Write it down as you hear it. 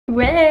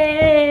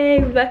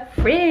Way, we're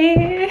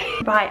free.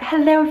 Right,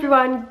 hello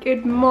everyone,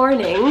 good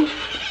morning.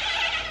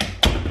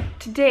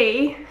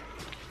 Today,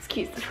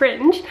 excuse the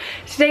cringe,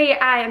 today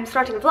I am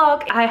starting a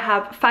vlog. I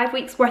have 5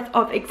 weeks worth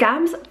of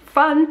exams,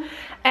 fun.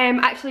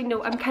 Actually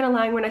no, I'm kind of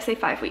lying when I say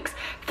 5 weeks.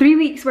 3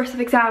 weeks worth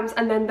of exams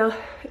and then the,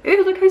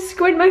 ooh, look how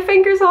squint my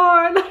fingers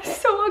are, that's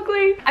so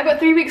ugly. I've got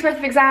 3 weeks worth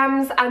of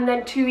exams and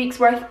then 2 weeks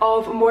worth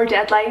of more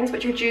deadlines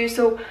which are due,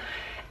 so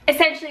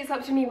essentially it's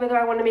up to me whether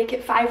I want to make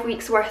it 5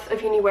 weeks worth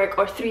of uni work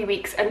or 3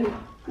 weeks and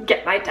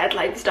get my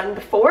deadlines done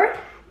before.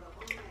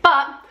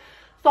 But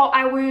thought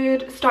I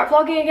would start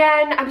vlogging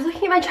again. I was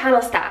looking at my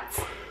channel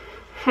stats.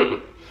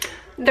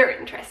 They're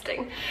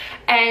interesting.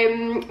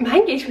 My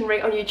engagement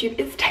rate on YouTube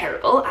is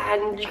terrible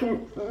and you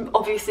can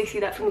obviously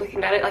see that from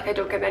looking at it, like I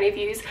don't get many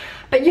views.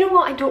 But you know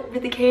what, I don't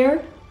really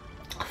care.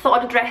 I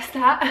thought I'd address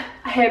that.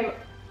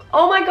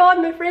 Oh my god,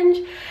 my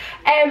fringe.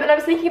 And I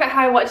was thinking about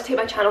how I wanted to take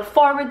my channel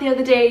forward the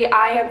other day.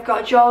 I have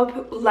got a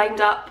job lined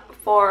up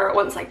for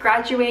once I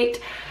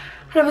graduate.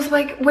 And I was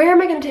like, where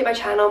am I going to take my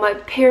channel? My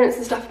parents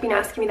and stuff have been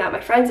asking me that. My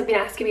friends have been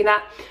asking me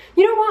that.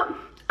 You know what?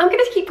 I'm going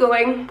to keep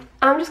going.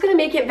 I'm just going to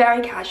make it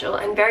very casual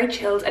and very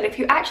chilled. And if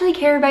you actually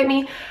care about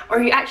me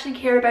or you actually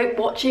care about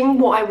watching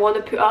what I want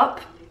to put up,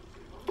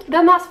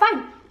 then that's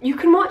fine. You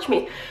can watch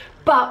me.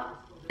 But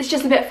it's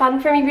just a bit fun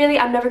for me really.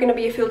 I'm never going to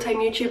be a full-time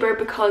YouTuber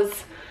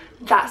because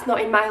that's not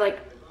in my like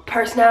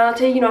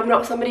personality. You know, I'm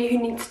not somebody who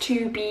needs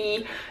to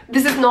be,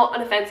 this is not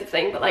an offensive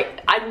thing, but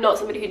like I'm not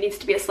somebody who needs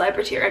to be a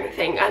celebrity or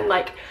anything, and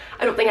like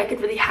I don't think I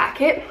could really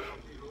hack it.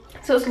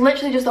 So it's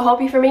literally just a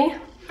hobby for me.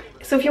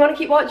 So if you want to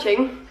keep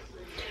watching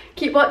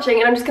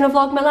and I'm just gonna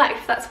vlog my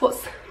life. That's what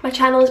my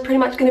channel is pretty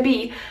much gonna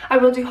be. I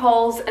will do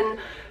hauls and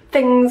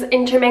things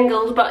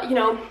intermingled, but you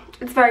know,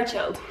 it's very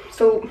chilled.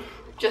 So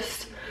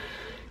just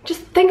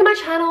think of my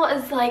channel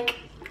as like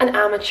an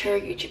amateur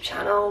YouTube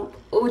channel,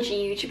 OG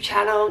YouTube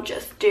channel,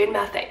 just doing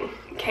my thing,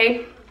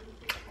 okay?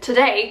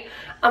 Today,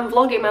 I'm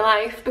vlogging my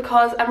life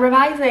because I'm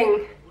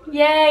revising.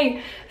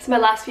 Yay! It's my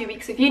last few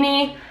weeks of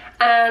uni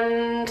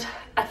and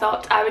I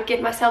thought I would give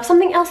myself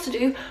something else to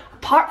do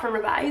apart from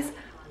revise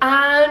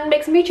and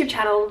make some YouTube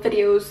channel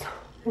videos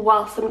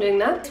whilst I'm doing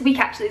that. This week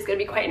actually is going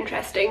to be quite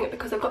interesting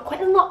because I've got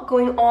quite a lot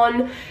going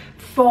on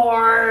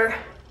for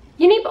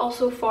uni but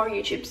also for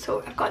YouTube.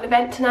 So I've got an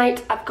event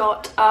tonight, I've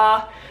got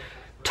a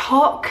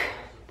talk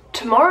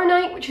tomorrow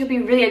night which will be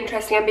really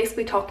interesting. I'm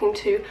basically talking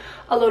to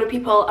a lot of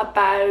people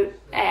about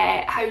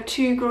how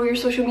to grow your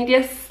social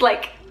media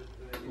like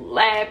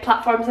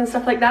platforms and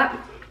stuff like that.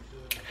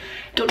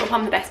 Don't know if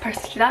I'm the best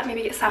person to do that.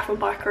 Maybe get Saffron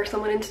Barker or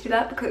someone in to do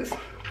that because,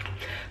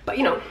 but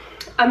you know,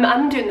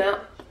 I'm doing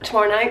that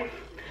tomorrow night.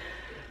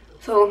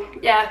 So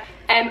yeah,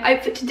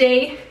 outfit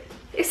today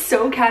is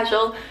so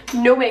casual,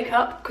 no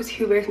makeup because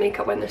who wears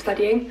makeup when they're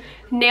studying.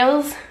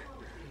 Nails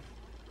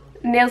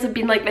have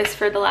been like this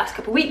for the last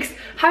couple of weeks.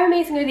 How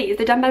amazing are these?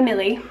 They're done by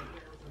Millie,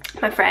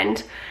 my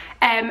friend.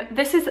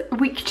 This is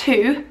week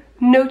 2,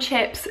 no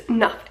chips,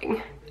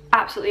 nothing.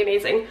 Absolutely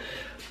amazing.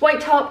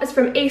 White top is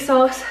from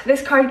ASOS.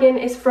 This cardigan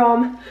is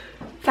from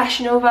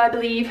Fashion Nova, I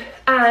believe.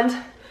 And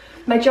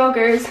my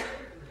joggers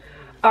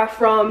are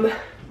from,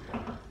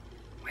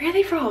 where are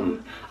they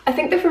from? I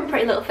think they're from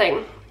Pretty Little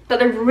Thing. But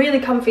they're really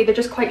comfy. They're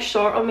just quite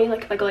short on me.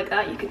 Like if I go like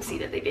that, you can see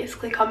that they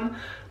basically come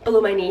below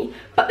my knee.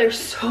 But they're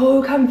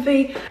so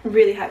comfy.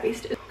 Really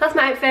high-waisted. That's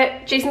my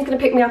outfit. Jason's gonna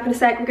pick me up in a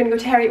sec. We're gonna go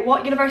to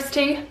Heriot-Watt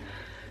University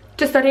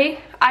to study.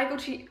 I go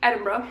to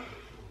Edinburgh,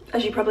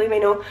 as you probably may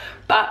know.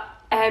 But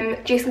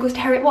Jason goes to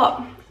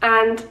Heriot-Watt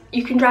and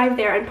you can drive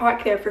there and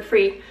park there for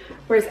free.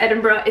 Whereas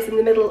Edinburgh is in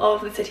the middle of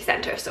the city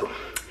centre. So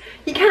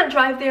you can't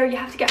drive there, you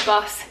have to get a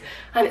bus.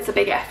 And it's a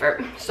big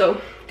effort. So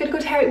I'm gonna go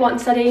to Heriot-Watt and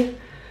study.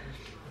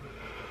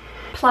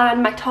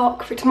 Plan my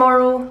talk for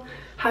tomorrow,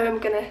 how I'm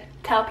gonna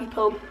tell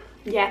people.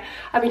 Yeah,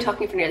 I've been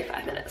talking for nearly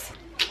 5 minutes.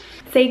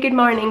 Say good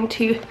morning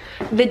to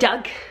the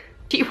dog.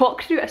 She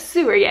walked through a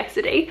sewer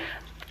yesterday.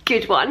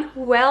 Good one.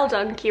 Well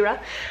done, Kira.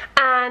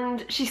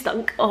 And she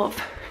stunk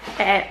of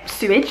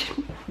sewage,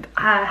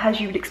 as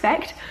you would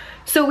expect.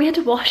 So we had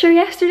to wash her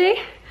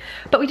yesterday,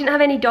 but we didn't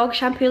have any dog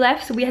shampoo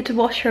left, so we had to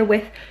wash her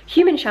with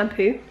human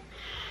shampoo.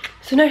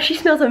 So now she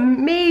smells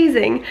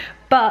amazing,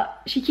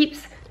 but she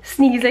keeps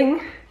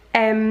sneezing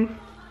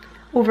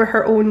over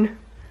her own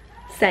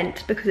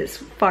scent because it's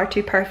far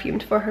too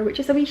perfumed for her, which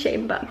is a wee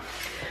shame, but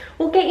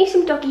we'll get you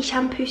some doggy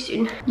shampoo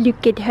soon.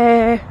 Look at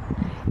her.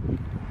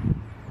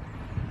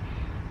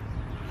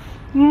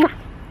 Mwah.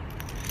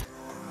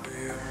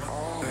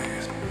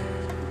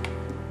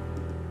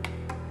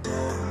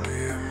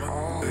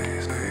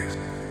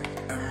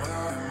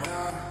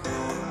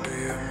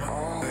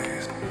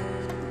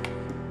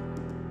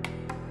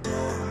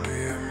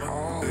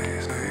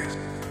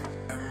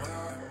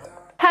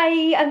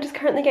 Hi, I'm just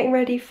currently getting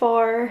ready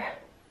for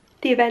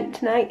the event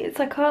tonight. It's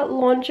like a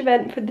launch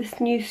event for this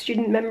new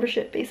student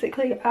membership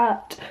basically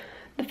at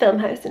the film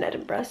house in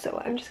Edinburgh,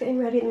 so I'm just getting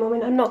ready at the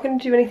moment. I'm not going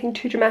to do anything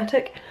too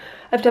dramatic.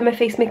 I've done my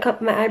face makeup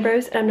and my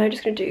eyebrows and I'm now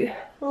just going to do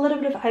a little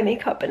bit of eye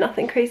makeup but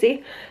nothing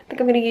crazy. I think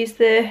I'm going to use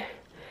the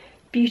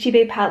Beauty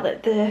Bay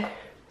palette, the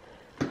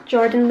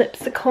Jordan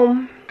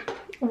Lipsicum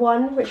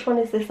one. Which one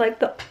is this? Like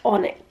the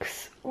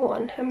Onyx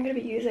one I'm going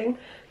to be using,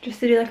 just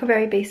to do like a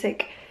very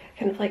basic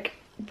kind of like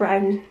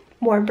brown,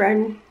 warm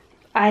brown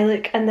eye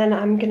look. And then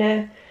I'm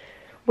gonna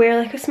wear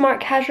like a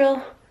smart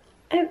casual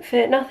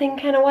outfit, nothing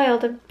kind of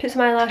wild. I put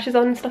some eyelashes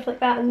on and stuff like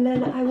that, and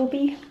then I will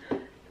be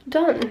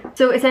done.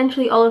 So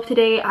essentially all of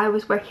today I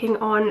was working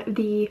on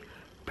the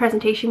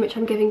presentation which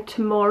I'm giving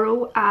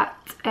tomorrow at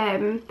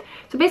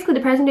so basically the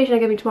presentation I'm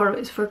giving tomorrow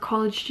is for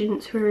college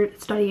students who are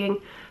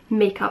studying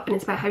makeup, and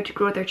it's about how to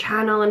grow their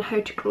channel and how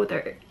to grow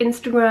their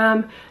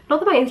Instagram. Not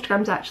that my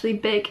Instagram's actually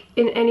big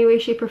in any way,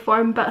 shape or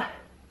form, but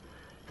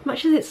as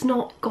much as it's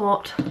not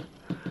got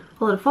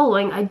a lot of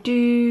following, I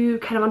do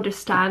kind of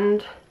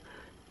understand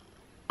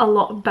a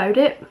lot about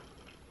it.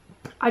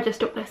 I just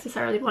don't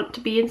necessarily want to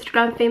be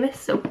Instagram famous,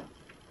 so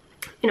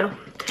you know,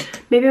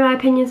 maybe my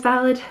opinion's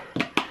valid,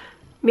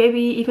 maybe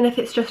even if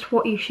it's just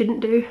what you shouldn't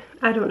do,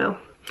 I don't know.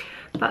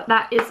 But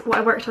that is what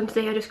I worked on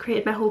today. I just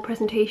created my whole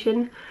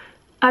presentation.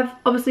 I've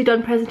obviously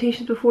done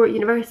presentations before at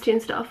university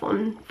and stuff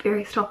on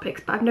various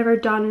topics, but I've never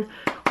done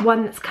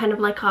one that's kind of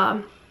like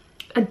a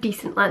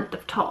decent length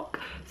of talk.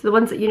 So the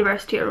ones at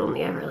university are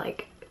only ever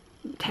like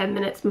 10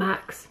 minutes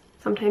max,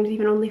 sometimes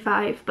even only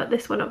 5, but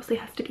this one obviously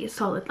has to be a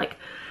solid like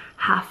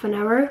half an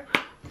hour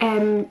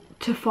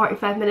to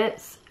 45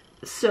 minutes.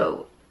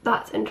 So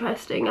that's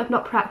interesting. I've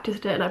not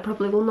practiced it and I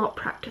probably will not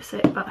practice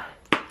it, but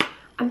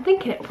I'm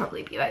thinking it'll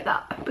probably be about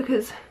that,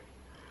 because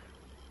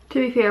to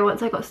be fair,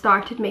 once I got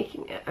started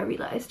making it, I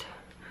realised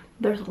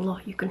there's a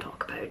lot you can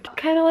talk about.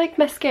 Kind of like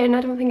my skin.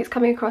 I don't think it's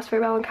coming across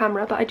very well on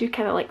camera, but I do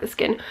kind of like the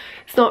skin.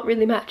 It's not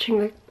really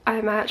matching my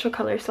actual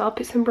colour, so I'll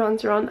put some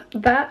bronzer on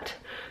that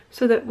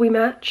so that we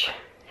match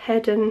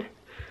head and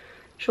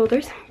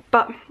shoulders.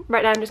 But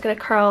right now I'm just going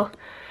to curl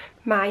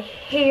my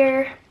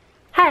hair.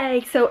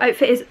 Hey, so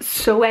outfit is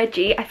so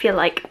edgy. I feel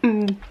like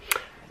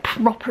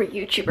proper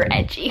YouTuber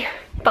edgy.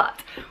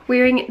 But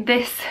wearing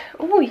this,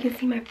 oh, you can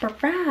see my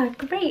bra,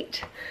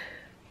 great.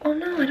 Oh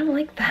no, I don't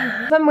like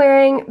that. I'm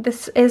wearing,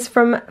 this is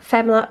from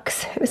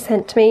FAQs. It was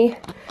sent to me.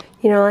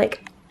 You know,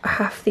 like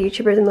half the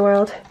YouTubers in the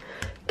world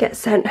get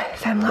sent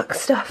FAQs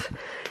stuff.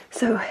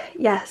 So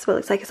yes, what it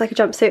looks like, it's like a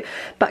jumpsuit,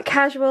 but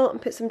casual,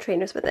 and put some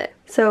trainers with it.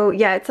 So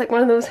yeah, it's like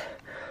one of those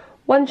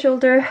one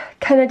shoulder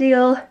kind of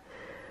deal,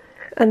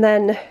 and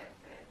then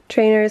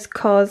trainers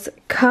cause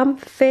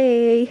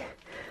comfy.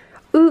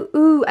 Ooh,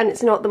 ooh, and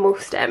it's not the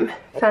most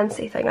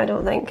fancy thing, I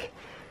don't think.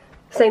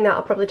 Saying that,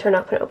 I'll probably turn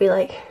up and it'll be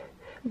like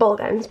ball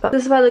gowns, but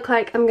this is what I look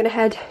like. I'm gonna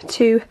head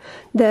to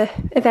the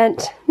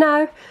event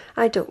now.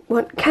 I don't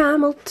want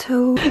camel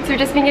toe. So we've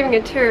just been giving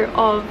a tour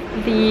of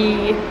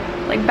the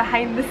like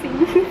behind the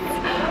scenes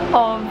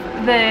of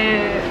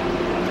the,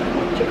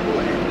 what do you call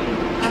it?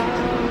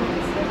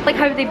 Like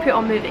how they put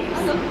on movies.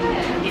 So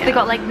they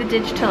got like the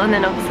digital, and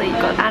then obviously you've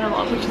got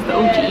analog, which is the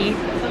OG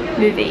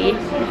movie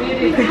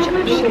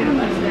vlog.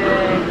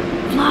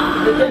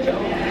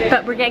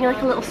 But we're getting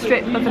like a little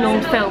strip of an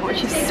old film,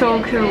 which is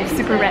so cool,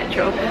 super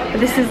retro. But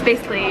this is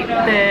basically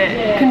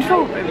the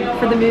control room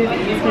for the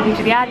movies. They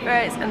do the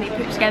adverts and they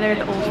put together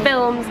the old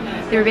films.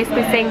 They were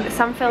basically saying that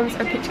some films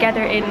are put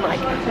together in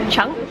like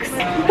chunks.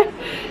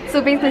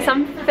 So basically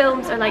some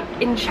films are like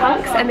in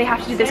chunks and they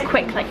have to do this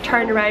quick like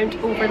turnaround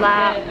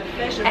overlap,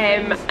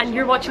 and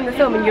you're watching the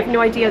film and you have no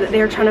idea that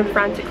they're trying to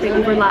frantically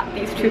overlap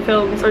these two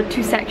films or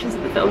two sections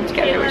of the film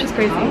together, which is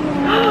crazy.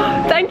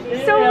 Thank you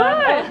so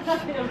much!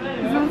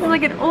 This is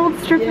like an old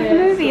strip of the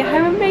movie.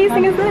 How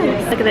amazing is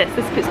this? Look at this,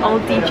 this puts all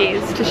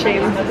DJs to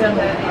shame.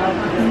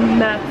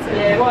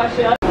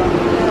 Massive.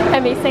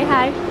 Emmy, say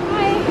hi.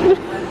 Hi.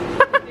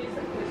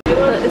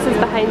 This is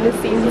behind the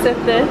scenes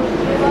of the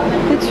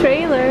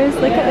trailers.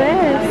 Look at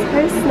this,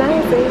 how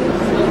snazzy.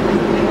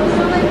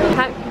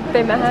 Can't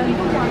be my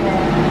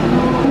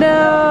hand.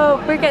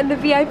 No, we're getting the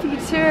VIP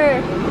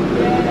tour.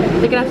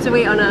 They're gonna have to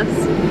wait on us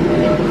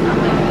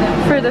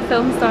for the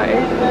film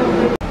starter.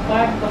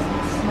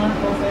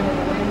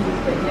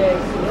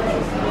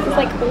 This is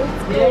like old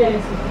school.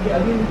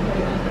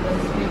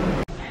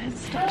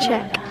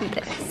 Check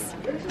this.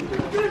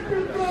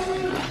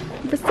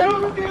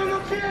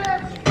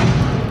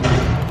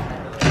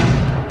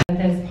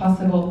 As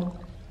possible.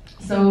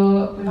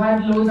 So we've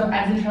had loads of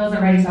ads and trails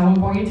already, so I won't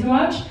bore you too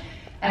much.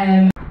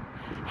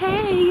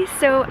 Hey,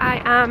 so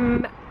I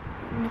am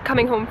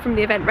coming home from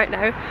the event right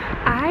now.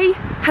 I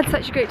had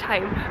such a great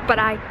time, but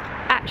I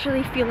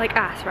actually feel like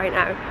ass right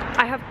now.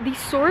 I have the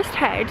sorest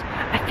head.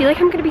 I feel like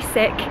I'm gonna be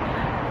sick,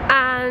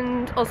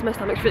 and also my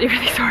stomach's really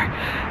sore.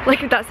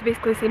 Like that's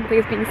basically the same thing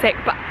as being sick,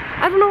 but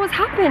I don't know what's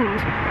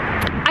happened.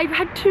 I've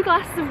had 2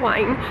 glasses of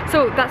wine,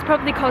 so that's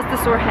probably caused the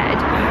sore head.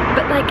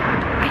 But like,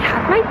 I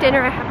had my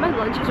dinner, I had my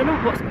lunch, I don't know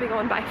what's going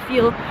on, but I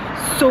feel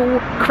so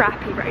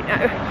crappy right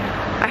now.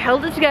 I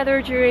held it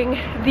together during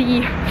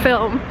the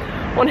film.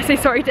 I want to say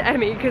sorry to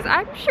Emmy, because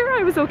I'm sure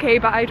I was okay,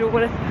 but I don't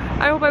want to,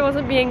 I hope I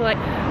wasn't being like,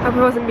 I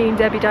wasn't being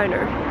Debbie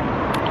Downer.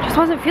 I just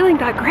wasn't feeling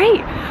that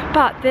great.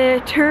 But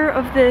the tour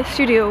of the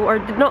studio, or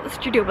not the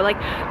studio, but like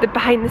the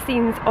behind the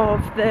scenes of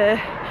the,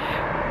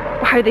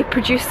 how they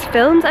produce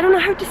films, I don't know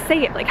how to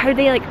say it, like how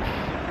they like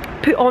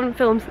put on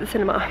films at the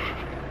cinema.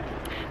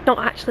 Not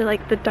actually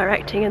like the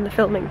directing and the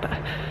filming, but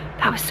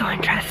that was so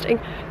interesting.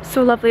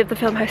 So lovely of the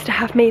film house to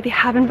have me. They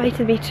have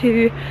invited me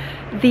to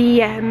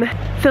the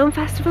film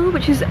festival,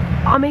 which is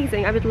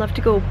amazing. I would love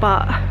to go,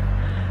 but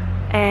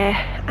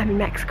I'm in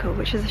Mexico,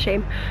 which is a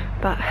shame.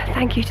 But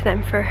thank you to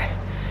them for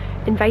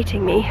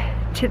inviting me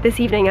to this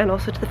evening and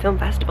also to the film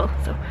festival.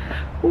 So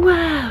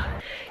wow.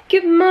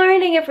 Good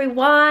morning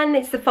everyone,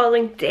 it's the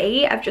following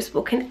day. I've just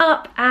woken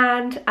up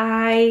and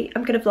I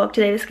am gonna vlog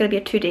today. This is gonna be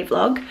a 2-day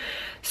vlog.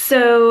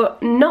 So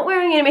not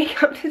wearing any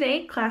makeup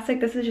today, classic.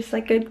 This is just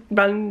like a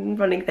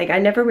running thing. I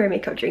never wear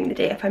makeup during the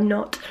day if I'm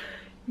not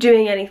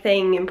doing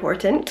anything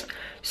important.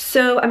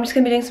 So I'm just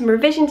gonna be doing some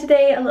revision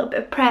today, a little bit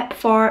of prep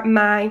for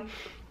my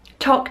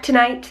talk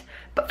tonight.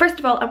 But first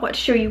of all, I want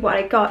to show you what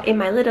I got in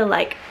my little,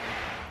 like,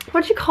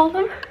 what do you call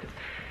them?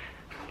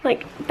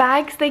 Like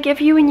bags they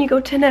give you when you go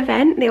to an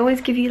event. They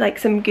always give you like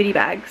some goodie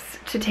bags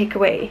to take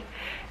away.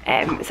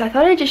 So I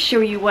thought I'd just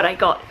show you what I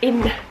got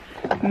in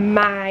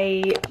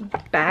my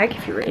bag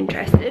if you were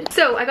interested.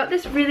 So I got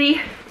this really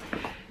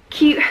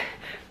cute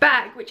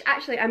bag, which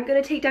actually I'm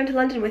gonna take down to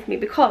London with me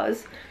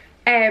because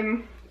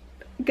I'm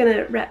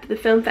gonna rep the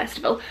film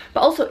festival.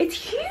 But also it's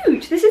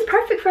huge. This is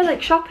perfect for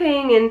like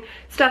shopping and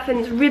stuff, and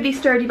it's a really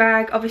sturdy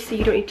bag. Obviously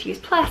you don't need to use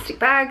plastic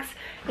bags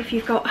if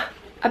you've got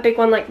a big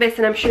one like this,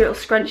 and I'm sure it'll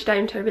scrunch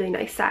down to a really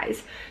nice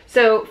size.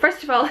 So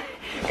first of all,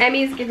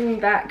 Emmy's giving me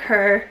back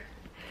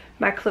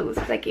my clothes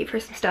because I gave her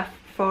some stuff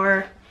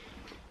for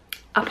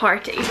a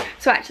party.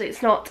 So actually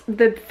it's not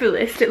the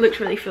fullest. It looks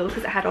really full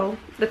because it had all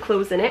the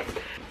clothes in it.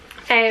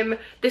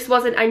 This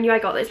wasn't, I knew I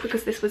got this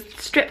because this was the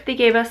strip they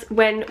gave us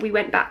when we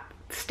went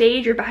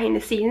backstage or behind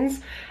the scenes.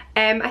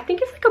 I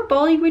think it's like a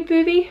Bollywood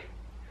movie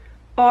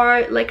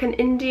or like an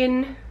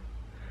Indian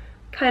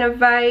kind of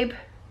vibe.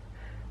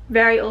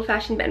 Very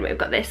old-fashioned, but anyway, I've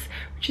got this,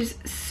 which is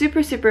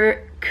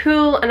super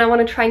cool, and I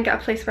want to try and get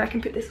a place where I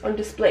can put this on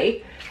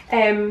display,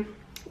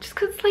 just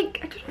because, like,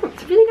 I don't know,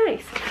 it's really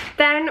nice.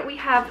 Then we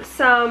have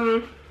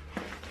some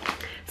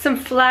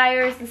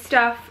flyers and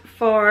stuff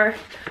for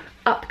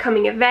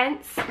upcoming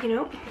events, you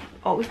know,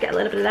 always get a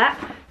little bit of that.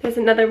 There's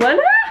another one,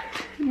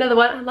 another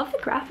one. I love the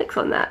graphics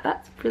on that,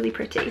 that's really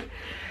pretty.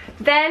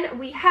 Then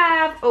we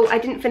have, oh, I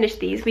didn't finish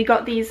these. We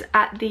got these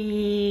at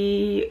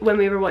when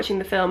we were watching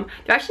the film.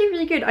 They're actually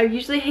really good. I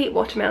usually hate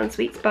watermelon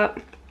sweets, but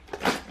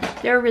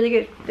they're really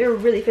good. They're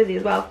really fizzy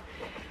as well.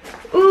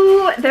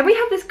 Ooh, then we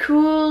have this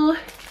cool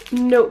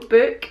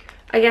notebook.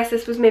 I guess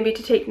this was maybe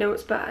to take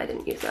notes, but I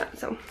didn't use that,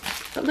 so.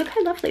 But look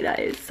how lovely that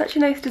is. Such a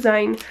nice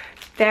design.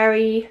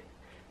 Very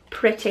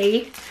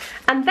pretty.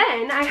 And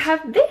then I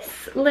have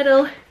this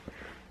little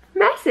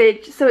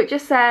message. So it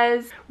just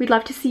says, "We'd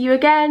love to see you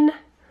again.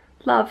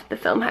 Love the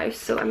film house."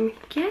 So I'm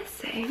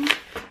guessing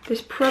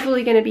there's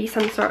probably going to be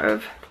some sort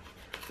of,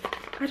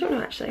 I don't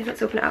know actually,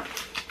 let's open it up.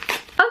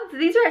 Oh,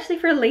 these are actually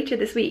for later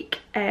this week.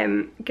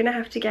 I'm gonna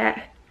have to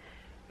get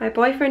my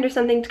boyfriend or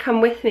something to come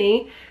with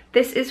me.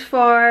 This is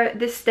for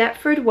the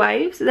Stepford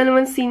Wives. Has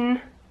anyone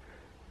seen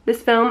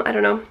this film? I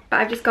don't know,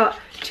 but I've just got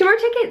 2 more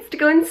tickets to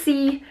go and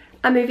see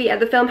a movie at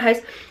the film house.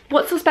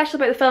 What's so special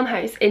about the film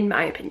house, in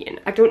my opinion?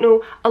 I don't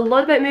know a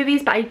lot about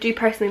movies, but I do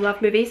personally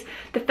love movies.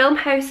 The film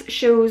house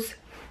shows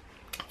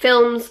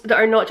films that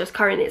are not just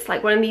current. It's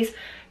like one of these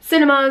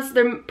cinemas,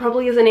 there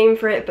probably is a name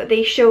for it, but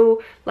they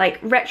show like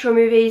retro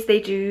movies.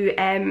 They do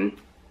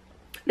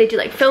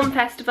like film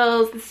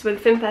festivals. This is where the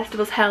film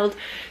festival's held,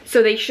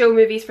 so they show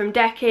movies from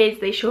decades.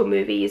 They show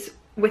movies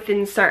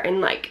within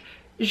certain like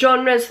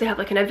genres. They have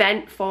like an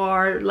event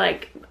for,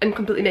 like, I'm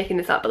completely making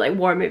this up, but like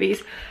war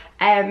movies.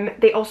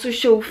 They also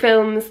show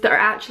films that are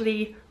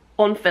actually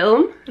on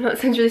film. I know that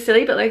sounds really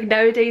silly, but like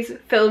nowadays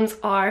films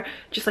are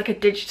just like a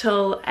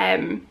digital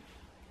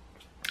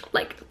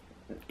like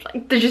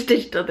they're just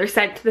digital. They're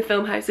sent to the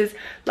film houses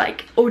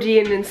like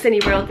Odeon and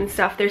Cineworld and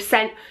stuff. They're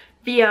sent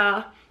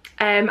via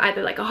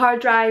either like a hard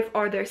drive,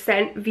 or they're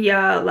sent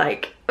via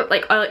like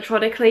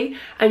electronically,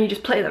 and you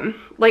just play them,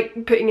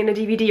 like putting in a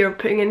DVD or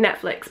putting in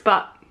Netflix.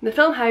 But the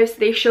film house,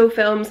 they show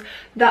films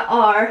that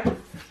are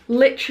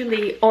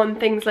literally on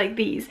things like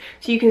these,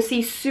 so you can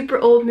see super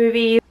old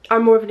movies are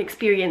more of an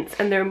experience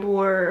and they're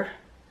more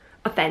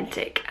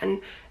authentic.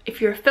 And if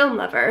you're a film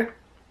lover,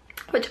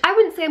 which I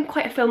wouldn't say I'm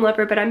quite a film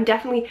lover, but I'm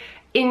definitely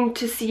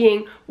into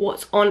seeing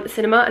what's on at the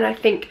cinema, and I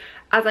think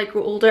as I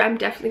grow older I'm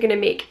definitely going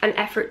to make an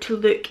effort to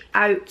look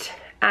out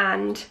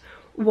and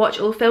watch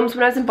old films.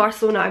 When I was in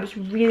Barcelona I was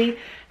really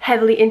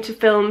heavily into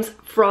films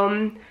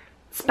from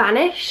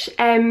Spanish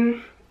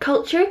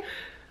culture.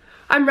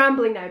 I'm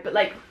rambling now, but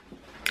like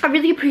I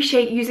really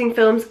appreciate using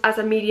films as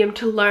a medium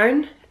to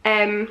learn.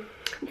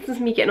 This is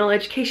me getting all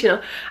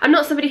educational. I'm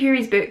not somebody who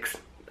reads books.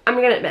 I'm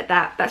gonna admit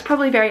that. That's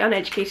probably very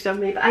uneducated of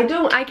me, but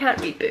I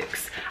can't read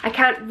books. I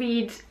can't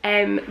read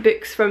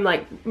books from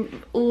like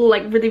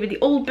really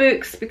old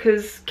books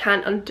because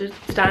can't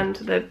understand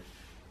the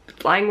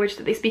language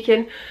that they speak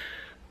in.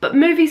 But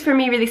movies for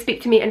me really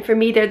speak to me, and for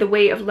me they're the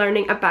way of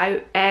learning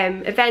about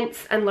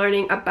events and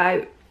learning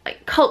about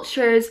like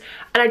cultures,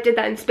 and I did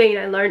that in Spain.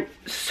 I learned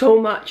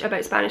so much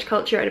about Spanish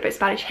culture and about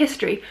Spanish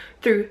history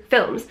through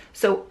films.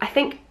 So I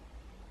think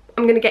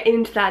I'm gonna get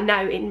into that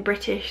now in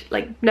British,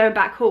 like now I'm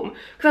back home,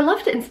 because I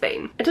loved it in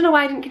Spain. I don't know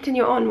why I didn't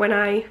continue on when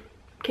I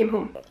came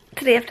home.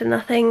 Today I've done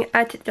nothing.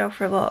 I took the dog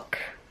for a walk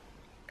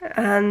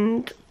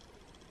and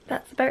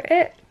that's about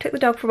it. Took the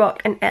dog for a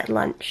walk and ate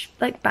lunch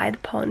like by the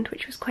pond,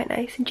 which was quite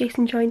nice, and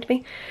Jason joined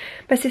me.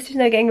 My sister's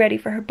now getting ready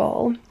for her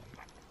ball,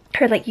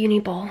 her like uni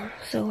ball,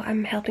 so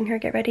I'm helping her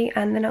get ready,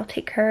 and then I'll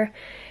take her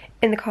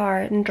in the car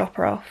and drop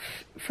her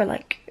off for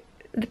like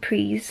the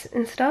prees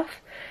and stuff,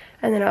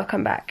 and then I'll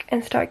come back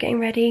and start getting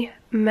ready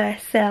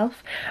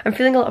myself. I'm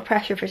feeling a lot of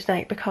pressure for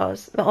tonight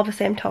because, well,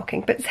 obviously I'm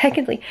talking, but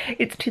secondly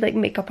it's two like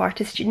makeup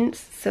artist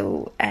students,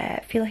 so I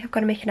feel like I've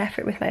got to make an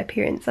effort with my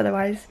appearance,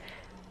 otherwise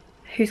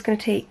who's going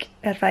to take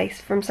advice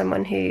from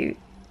someone who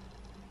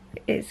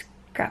is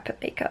crap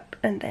at makeup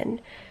and then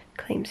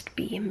claims to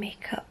be a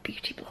makeup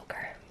beauty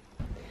blogger.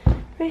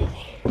 Right,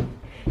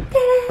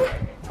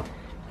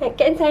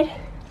 get inside.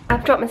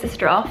 I've dropped my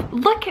sister off.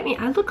 Look at me,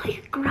 I look like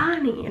a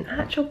granny, an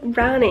actual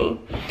granny.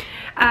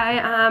 I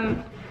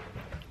am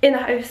in the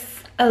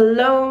house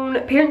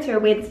alone. Parents are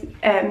away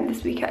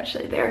this week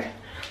actually, they're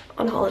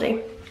on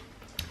holiday.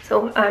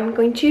 So I'm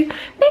going to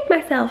make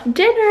myself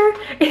dinner.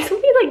 It's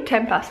only like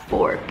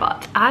 4:10,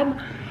 but I'm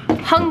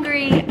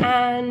hungry,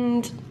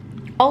 and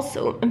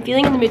also I'm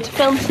feeling in the mood to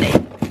film today,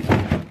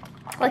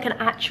 like an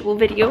actual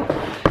video.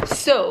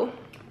 So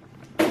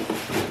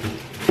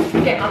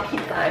yeah, I'll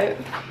keep that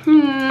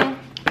out.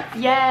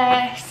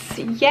 Yes,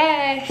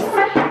 yes.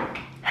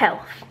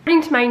 Health.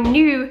 According to my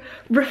new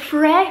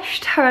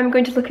refreshed how I'm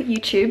going to look at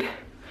YouTube,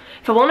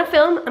 if I want to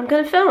film, I'm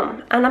going to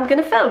film, and I'm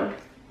going to film.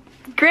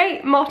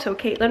 Great motto,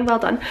 Kaitlin, well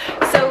done.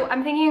 So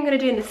I'm thinking I'm going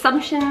to do an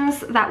assumptions.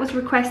 That was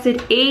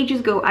requested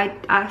ages ago. I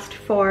asked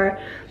for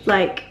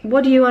like,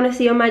 what do you want to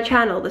see on my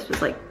channel? This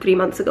was like 3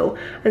 months ago,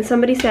 and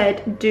somebody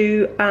said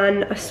do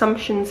an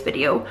assumptions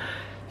video.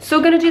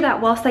 So gonna do that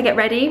whilst I get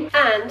ready.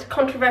 And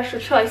controversial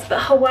choice,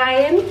 but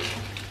Hawaiian.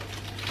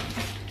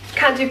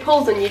 Can't do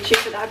polls on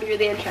YouTube, but that'd be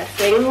really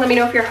interesting. Let me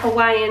know if you're a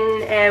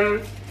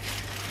Hawaiian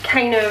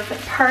kind of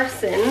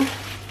person,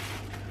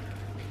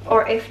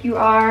 or if you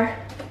are,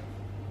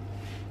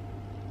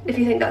 if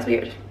you think that's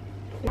weird.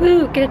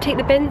 Woo, gonna take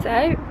the bins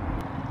out.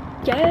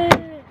 Yes.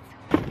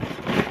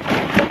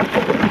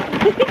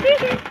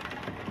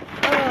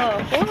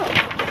 Oh, wow.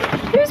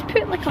 Who's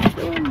put like a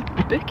full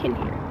book in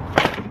here?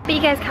 But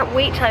you guys can't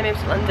wait till I move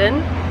to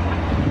London.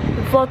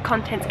 The vlog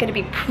content's gonna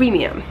be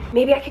premium.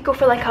 Maybe I could go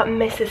for like a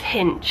Mrs.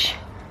 Hinch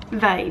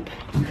vibe.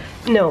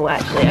 No,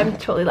 actually, I'm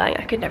totally lying.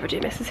 I could never do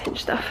Mrs.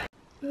 Hinch stuff.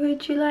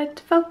 Would you like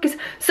to focus?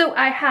 So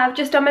I have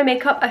just done my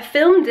makeup. I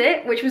filmed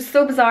it, which was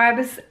so bizarre. I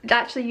was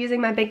actually using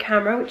my big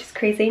camera, which is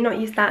crazy. Not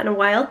used that in a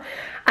while.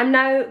 I'm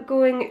now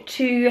going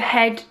to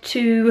head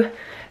to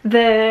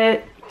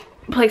the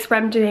place where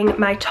I'm doing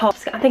my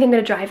tops. I think I'm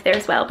going to drive there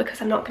as well because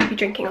I'm not going to be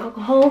drinking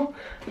alcohol.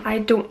 I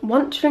don't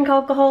want to drink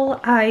alcohol.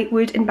 I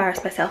would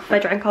embarrass myself if I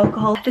drank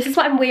alcohol. This is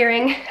what I'm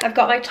wearing. I've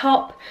got my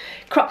top,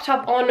 crop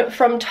top on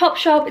from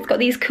Topshop. It's got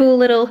these cool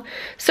little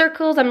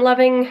circles. I'm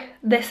loving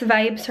this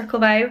vibe, circle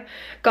vibe.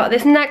 Got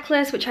this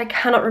necklace, which I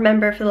cannot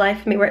remember for the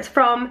life of me where it's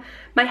from.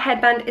 My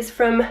headband is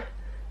from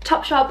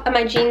Topshop and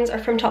my jeans are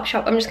from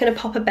Topshop. I'm just going to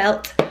pop a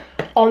belt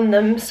on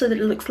them so that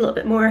it looks a little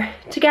bit more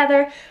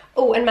together.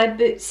 Oh, and my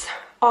boots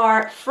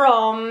are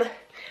from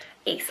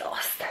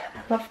ASOS.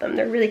 I love them,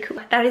 they're really cool.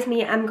 That is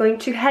me. I'm going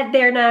to head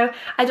there now.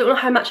 I don't know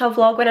how much I'll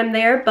vlog when I'm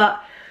there,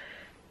 but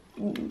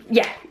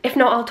yeah, if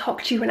not, I'll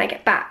talk to you when I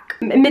get back.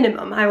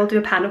 Minimum, I will do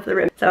a pan of the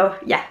room. So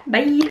yeah,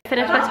 bye.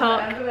 Finished my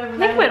talk. I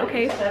think it went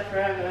okay.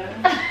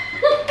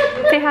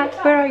 Say hi,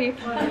 where are you?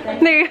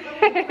 No.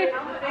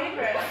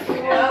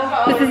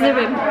 This is the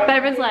room, but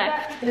everyone's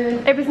left.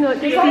 Everyone's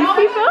not, there's these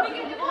people.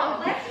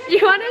 You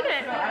wanted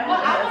it?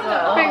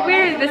 Right,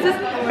 where is this? Is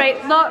right,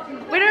 not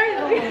where are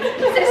you?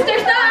 Sister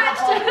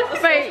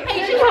snatched! Right,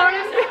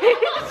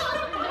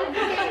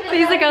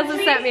 these are the girls that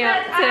set me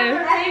up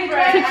to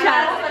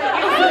chat.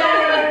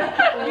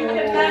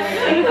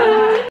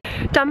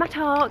 Done my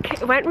talk,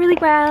 it went really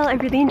well, I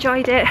really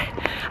enjoyed it.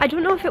 I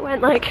don't know if it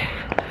went like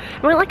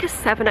a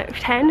 7 out of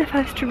 10 if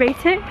I was to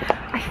rate it.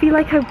 I feel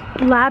like I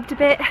blabbed a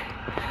bit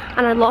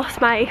and I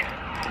lost my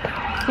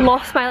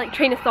like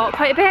train of thought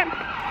quite a bit,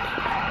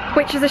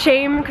 which is a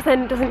shame because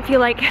then it doesn't feel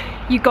like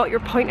you got your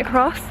point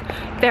across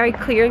very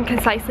clear and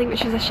concisely,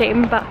 which is a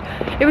shame, but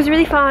it was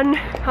really fun.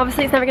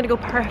 Obviously it's never going to go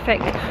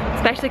perfect,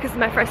 especially because it's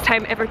my first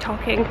time ever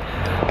talking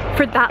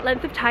for that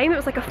length of time. It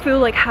was like a full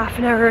like half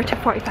an hour to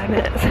 45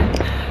 minutes.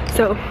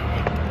 So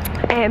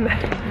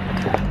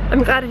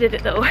I'm glad I did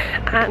it though,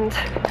 and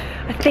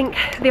I think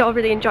they all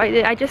really enjoyed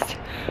it. I just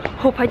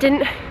hope I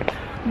didn't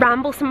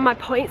ramble some of my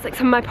points. Like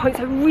some of my points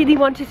I really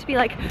wanted to be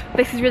like,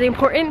 this is really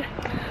important,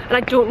 and I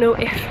don't know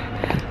if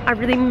I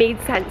really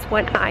made sense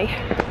when I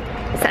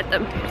said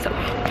them. So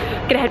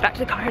I'm gonna head back to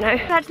the car now.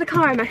 Back to the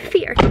car, my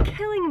feet are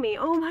killing me.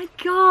 Oh my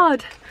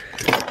god.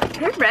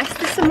 Can I rest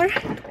this somewhere?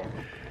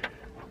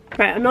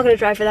 Right, I'm not gonna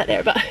drive for that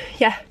there, but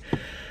yeah.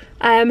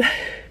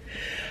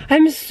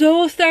 I'm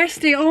so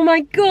thirsty, oh my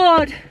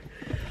god.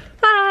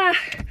 Ah,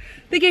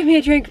 they gave me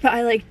a drink but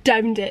I like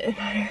downed it.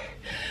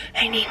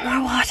 I need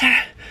more water.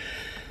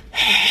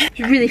 It's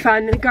really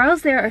fun. The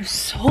girls there are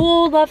so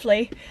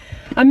lovely.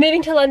 I'm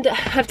moving to London.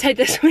 I've said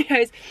this so many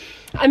times.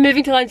 I'm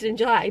moving to London in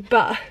July,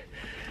 but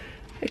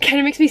it kind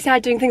of makes me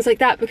sad doing things like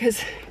that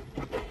because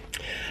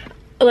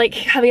like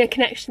having a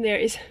connection there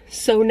is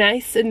so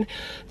nice and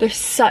they're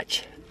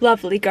such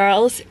lovely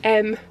girls.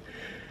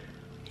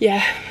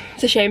 Yeah,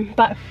 it's a shame,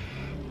 but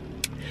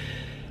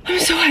I'm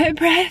so out of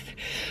breath.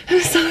 I'm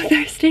so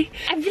thirsty.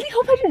 I really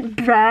hope I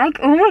didn't brag.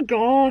 Oh my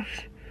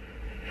gosh.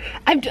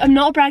 I'm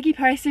not a braggy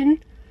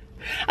person.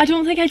 I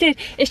don't think I did.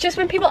 It's just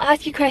when people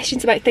ask you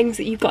questions about things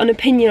that you've got an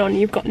opinion on,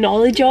 you've got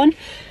knowledge on,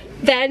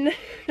 then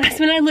that's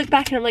when I look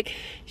back and I'm like,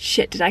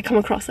 shit, did I come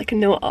across like a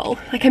know-it-all?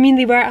 Like, I mean,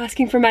 they were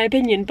asking for my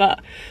opinion, but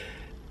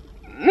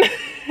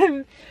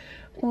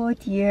oh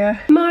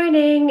dear.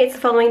 Morning, it's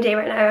the following day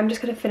right now. I'm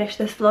just gonna finish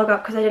this vlog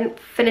up because I didn't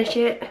finish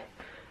it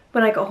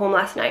when I got home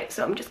last night,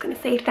 so I'm just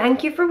gonna say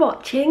thank you for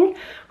watching.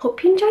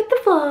 Hope you enjoyed the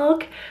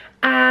vlog,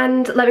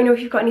 and let me know if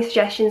you've got any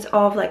suggestions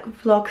of like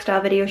vlog style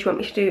videos you want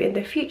me to do in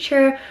the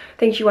future,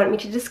 things you want me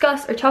to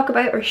discuss or talk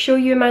about or show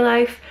you in my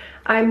life.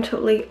 I'm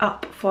totally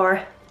up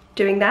for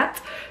doing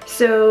that.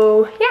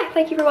 So yeah,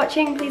 thank you for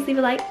watching. Please leave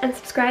a like and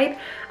subscribe,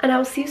 and I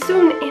will see you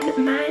soon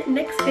in my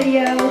next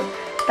video.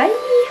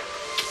 Bye.